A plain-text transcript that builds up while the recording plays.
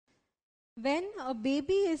When a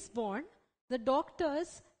baby is born, the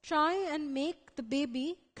doctors try and make the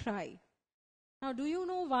baby cry. Now, do you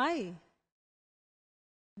know why?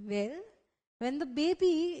 Well, when the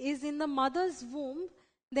baby is in the mother's womb,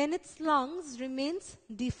 then its lungs remains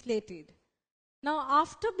deflated. Now,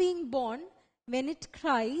 after being born, when it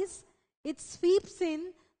cries, it sweeps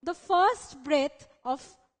in the first breath of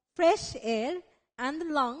fresh air and the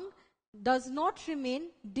lung does not remain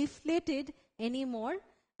deflated anymore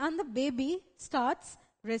and the baby starts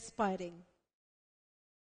respiring.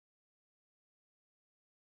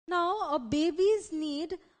 Now, a baby's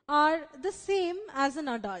needs are the same as an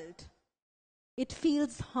adult. It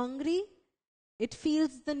feels hungry, it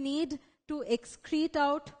feels the need to excrete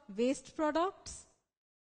out waste products.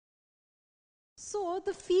 So,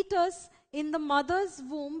 the fetus in the mother's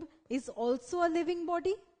womb is also a living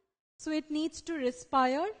body. So, it needs to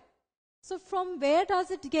respire. So, from where does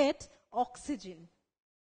it get oxygen?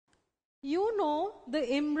 You know, the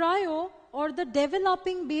embryo or the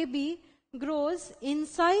developing baby grows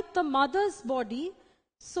inside the mother's body.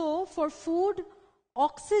 So, for food,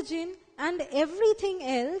 oxygen, and everything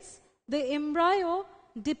else, the embryo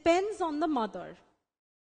depends on the mother.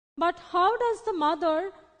 But how does the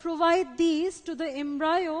mother provide these to the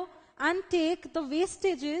embryo and take the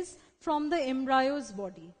wastages from the embryo's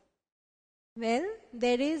body? Well,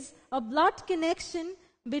 there is a blood connection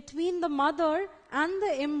between the mother and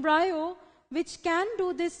the embryo which can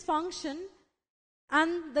do this function,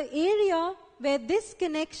 and the area where this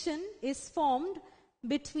connection is formed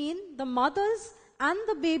between the mother's and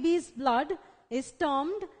the baby's blood is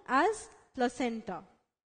termed as placenta.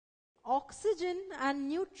 Oxygen and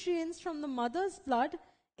nutrients from the mother's blood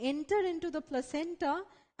enter into the placenta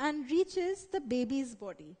and reaches the baby's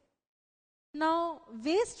body. Now,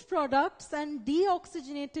 waste products and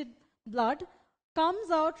deoxygenated blood comes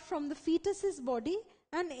out from the fetus's body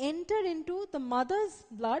and enter into the mother's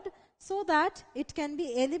blood so that it can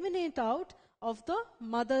be eliminated out of the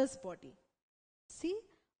mother's body. See,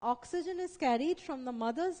 oxygen is carried from the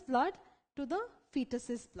mother's blood to the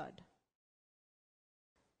fetus's blood.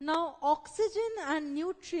 Now, oxygen and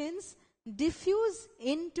nutrients diffuse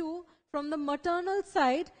from the maternal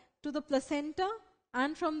side to the placenta,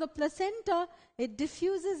 and from the placenta it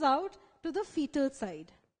diffuses out to the fetal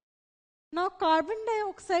side. Now, carbon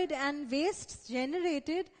dioxide and waste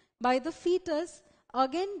generated by the fetus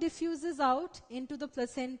again diffuses out into the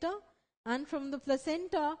placenta, and from the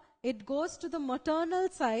placenta it goes to the maternal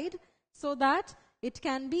side so that it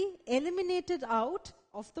can be eliminated out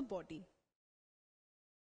of the body.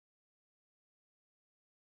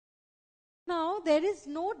 Now, there is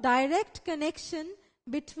no direct connection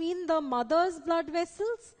between the mother's blood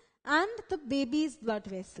vessels and the baby's blood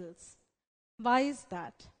vessels. Why is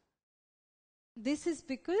that? This is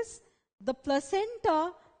because the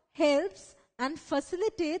placenta helps and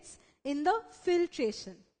facilitates in the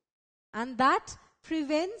filtration, and that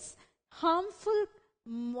prevents harmful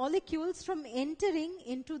molecules from entering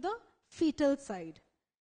into the fetal side.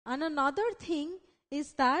 And another thing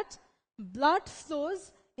is that blood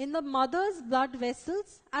flows in the mother's blood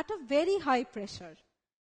vessels at a very high pressure.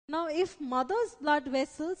 Now, if mother's blood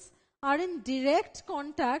vessels are in direct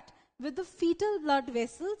contact with the fetal blood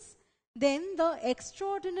vessels, then the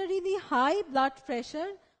extraordinarily high blood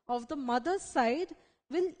pressure of the mother's side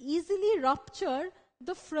will easily rupture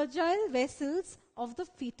the fragile vessels of the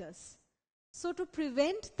fetus. So, to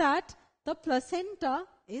prevent that, the placenta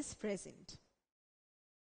is present.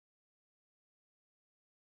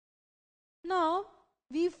 Now,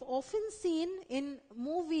 we've often seen in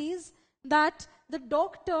movies that the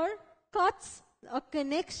doctor cuts a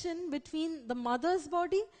connection between the mother's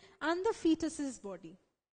body and the fetus's body.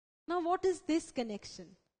 Now, what is this connection?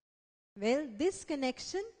 Well, this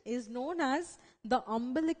connection is known as the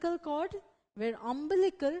umbilical cord, where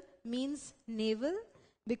umbilical means navel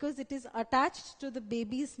because it is attached to the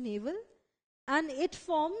baby's navel, and it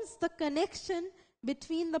forms the connection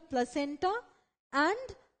between the placenta and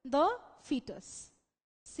the fetus.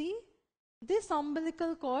 See, this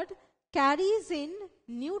umbilical cord carries in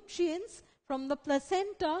nutrients from the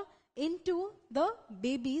placenta into the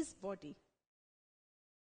baby's body.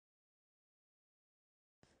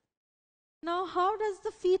 Now, how does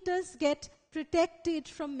the fetus get protected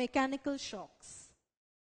from mechanical shocks?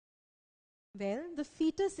 Well, the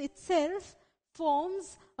fetus itself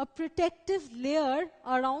forms a protective layer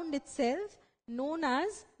around itself known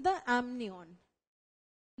as the amnion.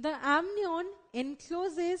 The amnion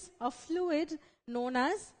encloses a fluid known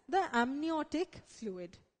as the amniotic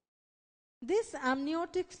fluid. This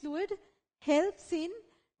amniotic fluid helps in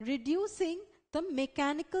reducing the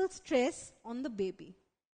mechanical stress on the baby.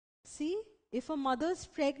 See, if a mother's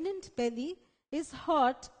pregnant belly is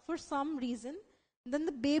hurt for some reason, then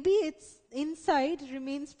the baby inside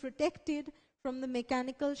remains protected from the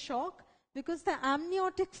mechanical shock because the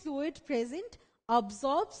amniotic fluid present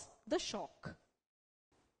absorbs the shock.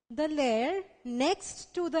 The layer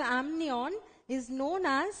next to the amnion is known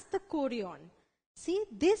as the chorion. See,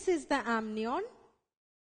 this is the amnion.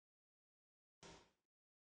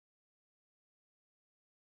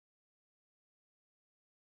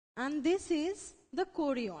 And this is the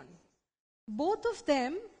chorion. Both of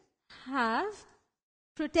them have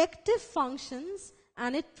protective functions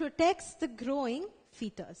and it protects the growing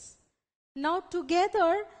fetus. Now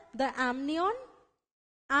together the amnion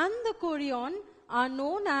and the chorion are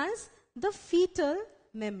known as the fetal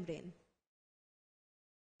membrane.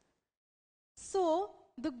 So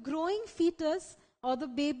the growing fetus or the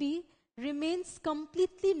baby remains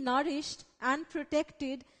completely nourished and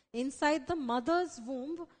protected inside the mother's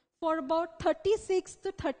womb for about 36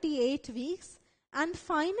 to 38 weeks, and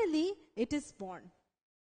finally it is born.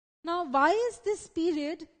 Now, why is this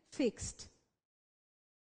period fixed?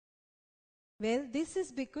 Well, this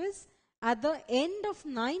is because at the end of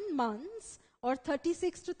 9 months or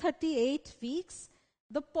 36 to 38 weeks,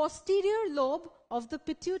 the posterior lobe of the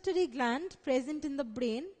pituitary gland present in the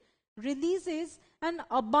brain releases an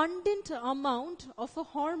abundant amount of a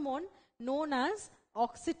hormone known as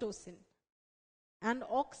oxytocin. And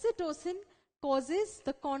oxytocin causes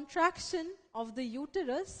the contraction of the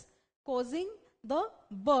uterus, causing the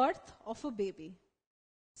birth of a baby.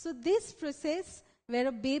 So this process where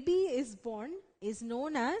a baby is born is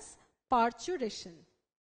known as parturition.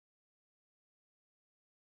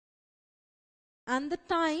 And the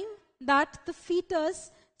time that the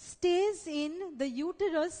fetus stays in the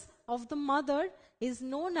uterus of the mother is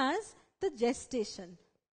known as the gestation.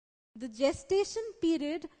 The gestation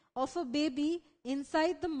period of a baby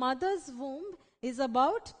inside the mother's womb is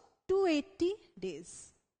about 280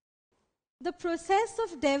 days. The process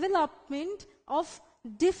of development of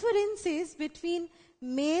differences between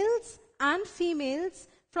males and females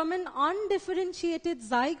from an undifferentiated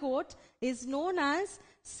zygote is known as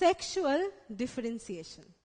sexual differentiation.